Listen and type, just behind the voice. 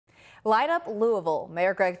Light Up Louisville.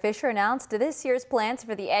 Mayor Fischer announced this year's plans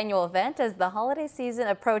for the annual event as the holiday season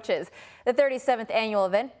approaches. The 37th annual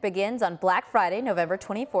event begins on Black Friday, November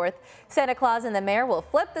 24th. Santa Claus and the mayor will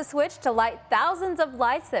flip the switch to light thousands of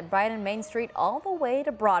lights that brighten Main Street all the way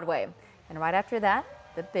to Broadway. And right after that,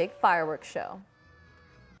 the big fireworks show.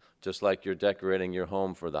 Just like you're decorating your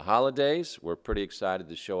home for the holidays, we're pretty excited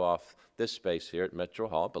to show off this space here at Metro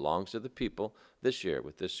Hall. It belongs to the people this year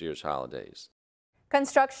with this year's holidays.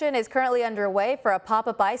 Construction is currently underway for a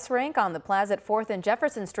pop-up ice rink on the plaza at 4th and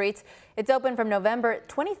Jefferson Streets. It's open from November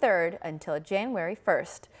 23rd until January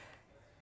 1st.